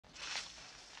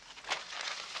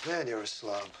Man, you're a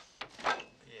slob.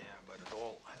 Yeah, but it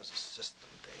all has a system,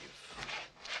 Dave.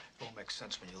 It all makes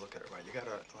sense when you look at it right. You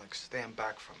gotta, like, stand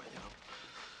back from it, you know?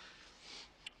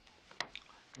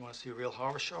 You wanna see a real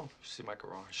horror show? See my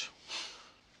garage.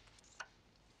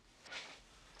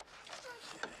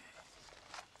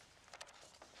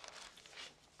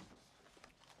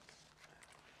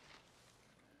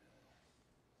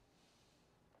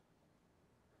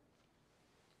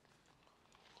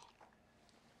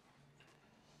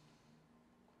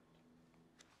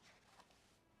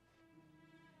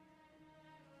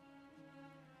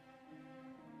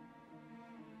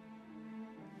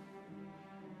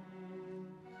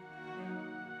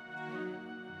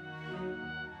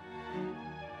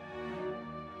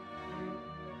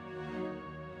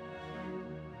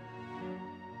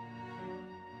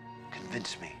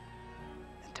 Convince me.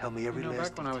 And tell me every last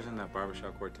back when I detail. was in that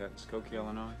barbershop quartet in Skokie,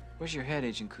 Illinois. Where's your head,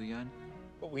 Agent Kuyan?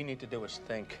 What we need to do is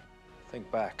think. Think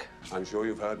back. I'm sure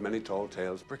you've heard many tall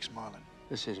tales. Bricks Marlin.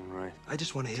 This isn't right. I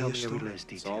just want to hear Tell me your every story.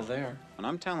 last It's detail. all there. And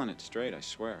I'm telling it straight, I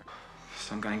swear.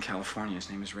 Some guy in California, his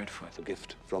name is Redfoot. A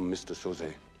gift from Mr.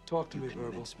 Soze. Talk to me, Verbal.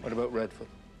 Convince me. What about Redfoot?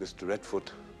 Mr. Redfoot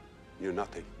knew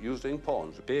nothing. Using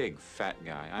pawns. Big, fat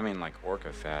guy. I mean, like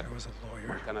orca fat. I was a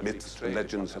lawyer. Myths and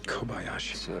legends have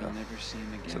Kobayashi. I'll never see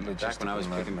him It's a again. Back when I was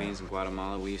logistical picking nightmare. beans in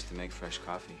Guatemala, we used to make fresh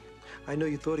coffee. I know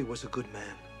you thought he was a good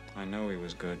man. I know he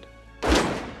was good. And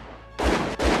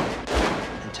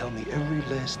tell me every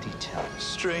last detail.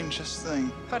 Strangest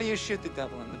thing. How do you shoot the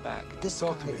devil in the back? This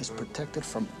guy is protected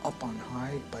from up on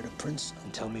high by the prince.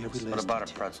 And tell me every last What about it,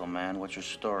 detail. pretzel man? What's your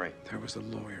story? There was a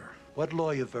lawyer. What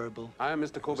lawyer, Verbal? I am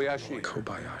Mr. Kobayashi.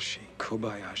 Kobayashi.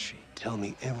 Kobayashi. Tell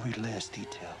me every last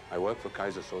detail. I work for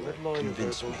Kaiser Soze.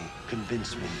 Convince me.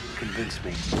 Convince me. Convince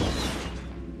me.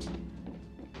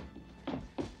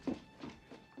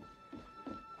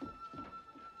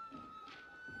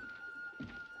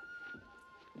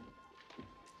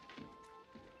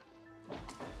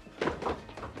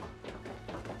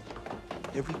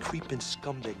 Every creeping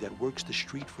scumbag that works the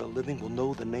street for a living will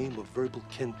know the name of Verbal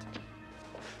Kint.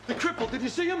 The cripple, did you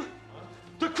see him?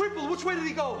 The cripple, which way did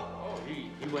he go?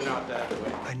 He went out that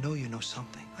way. I know you know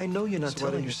something. I know you're not So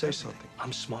why telling didn't you us say everything. something?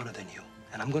 I'm smarter than you,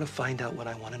 and I'm gonna find out what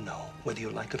I want to know, whether you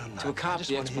like it or not. To a I cop, just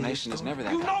the wanna hear your explanation is story. never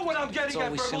that You know complicated. what I'm It's getting at,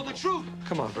 always Verbal, the simple. truth.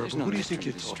 Come on, There's Verbal. no Who do you mystery think to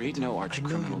you're the talking street, to? no arch I know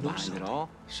criminal you know behind it something. all.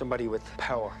 Somebody with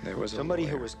power. There was a Somebody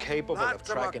who lawyer. was capable of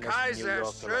tracking us from New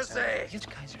York to Los Angeles. It's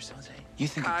Kaiser Soze. You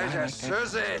think a guy like that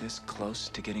comes this close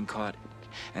to getting caught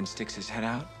and sticks his head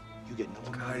out? You get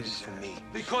no guidance from me.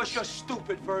 Because you're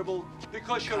stupid, Verbal.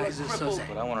 Because you're a cripple.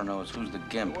 What I want to know is who's the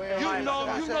gimp. You know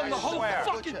the whole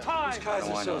fucking time. How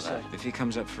do I know that? If he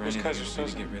comes up for anything, Kaiser it'll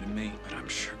be to Soze? get rid of me. But I'm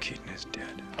sure Keaton is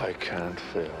dead. I can't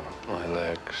feel my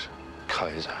legs.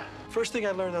 Kaiser. First thing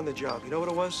I learned on the job, you know what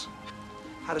it was?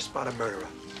 How to spot a murderer.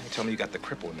 You tell me you got the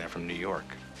cripple in there from New York.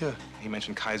 Yeah. He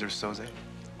mentioned Kaiser Soze.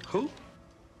 Who?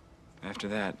 After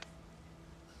that,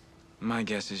 my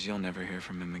guess is you'll never hear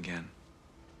from him again.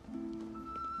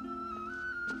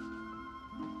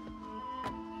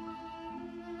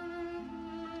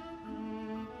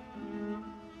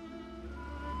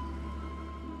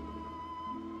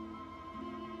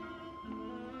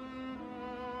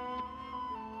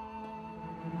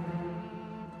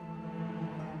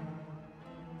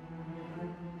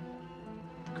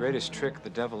 The greatest trick the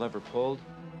devil ever pulled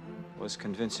was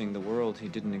convincing the world he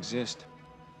didn't exist.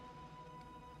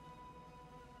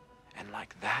 And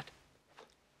like that,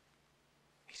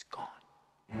 he's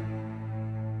gone.